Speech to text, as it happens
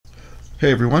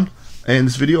Hey everyone, in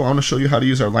this video I want to show you how to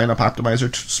use our lineup optimizer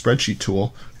spreadsheet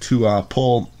tool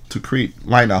to create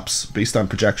lineups based on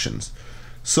projections.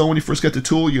 So when you first get the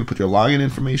tool, you put your login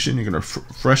information, you're going to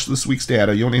refresh this week's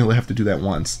data. You only have to do that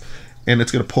once, and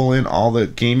it's going to pull in all the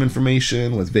game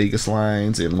information with Vegas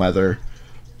lines and weather.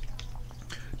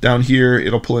 Down here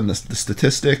it'll pull in the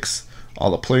statistics, all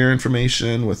the player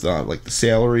information with like the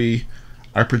salary,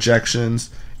 our projections,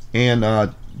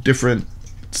 and different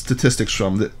statistics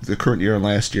from the current year and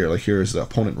last year. Like here's the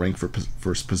opponent rank for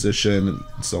first position and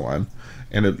so on.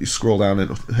 And if you scroll down,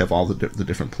 it'll have all the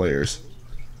different players.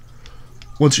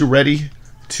 Once you're ready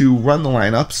to run the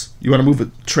lineups, you want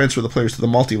to transfer the players to the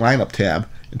multi-lineup tab.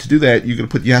 And to do that, you're going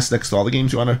to put yes next to all the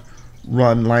games you want to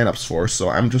run lineups for. So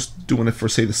I'm just doing it for,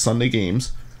 say, the Sunday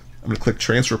games. I'm going to click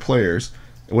transfer players.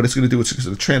 And what it's going to do is it's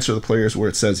going to transfer the players where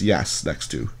it says yes next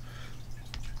to.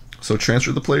 So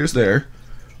transfer the players there.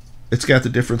 It's got the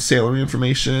different salary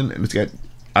information, and it's got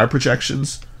our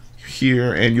projections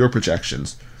here and your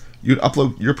projections. You'd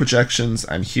upload your projections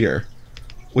on here.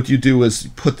 What you do is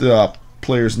put the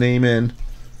player's name in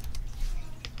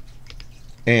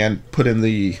and put in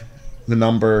the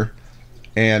number,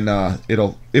 and where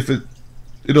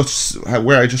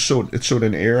I just showed it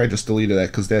an error. I just deleted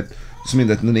that because that just means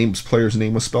that the player's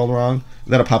name was spelled wrong.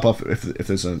 That'll pop up if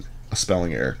there's a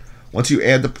spelling error. Once you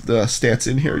add the stats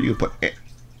in here, you put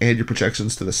add your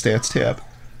projections to the stats tab,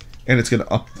 and it's going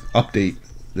to update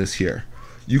this here.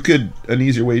 An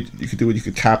easier way you could do it, you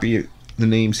could copy the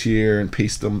names here and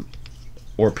paste them,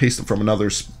 or paste them from another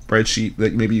spreadsheet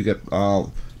that maybe you get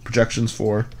projections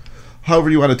for.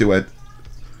 However you want to do it,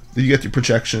 then you get your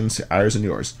projections, ours and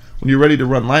yours. When you're ready to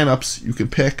run lineups, you can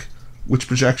pick which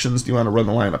projections do you want to run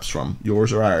the lineups from,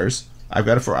 yours or ours. I've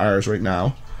got it for ours right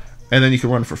now. And then you can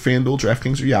run it for Fanduel,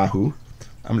 Draftkings, or Yahoo.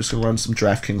 I'm just going to run some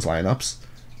Draftkings lineups.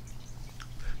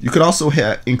 You could also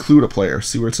include a player.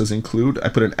 See where it says include? I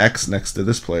put an X next to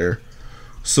this player.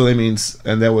 So that means,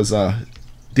 and that was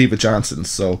David Johnson.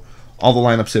 So all the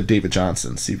lineups have David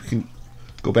Johnson. See if we can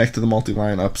go back to the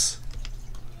multi-lineups.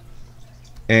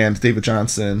 And David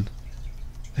Johnson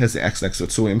has the X next to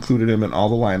it. So we included him in all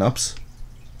the lineups.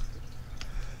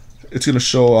 It's going to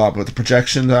show up what the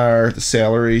projections are, the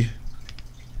salary,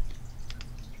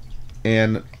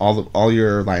 and all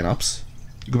your lineups.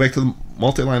 You go back to the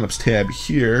multi-lineups tab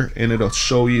here, and it'll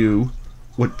show you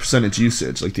what percentage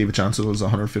usage. Like David Johnson was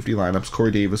 150 lineups, Corey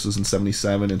Davis was in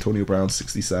 77, Antonio Brown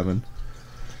 67.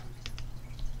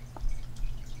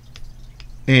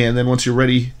 And then once you're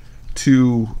ready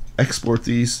to export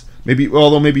these,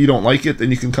 although maybe you don't like it,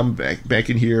 then you can come back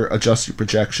in here, adjust your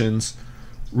projections,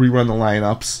 rerun the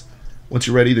lineups. Once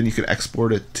you're ready, then you can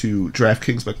export it to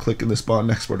Draftkings by clicking this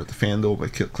button, export it to Fanduel by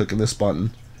clicking this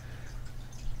button.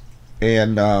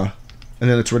 And then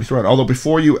it's ready to run. Although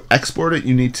before you export it,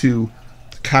 you need to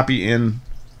copy in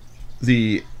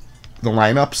the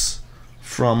lineups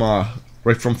from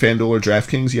right from Fanduel or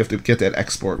Draftkings. You have to get that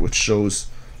export, which shows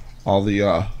all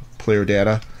the player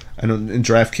data. And in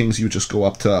Draftkings, you just go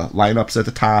up to lineups at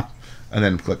the top, and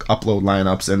then click upload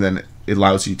lineups, and then it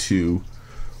allows you to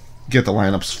get the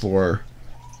lineups for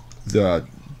the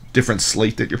different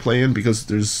slate that you're playing, because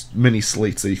there's many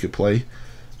slates that you could play.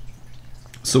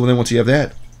 So then once you have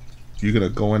that, you're going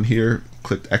to go in here,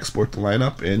 click export the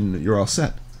lineup, and you're all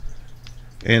set.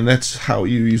 And that's how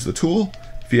you use the tool.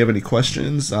 If you have any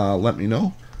questions, let me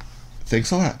know. Thanks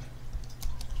a lot.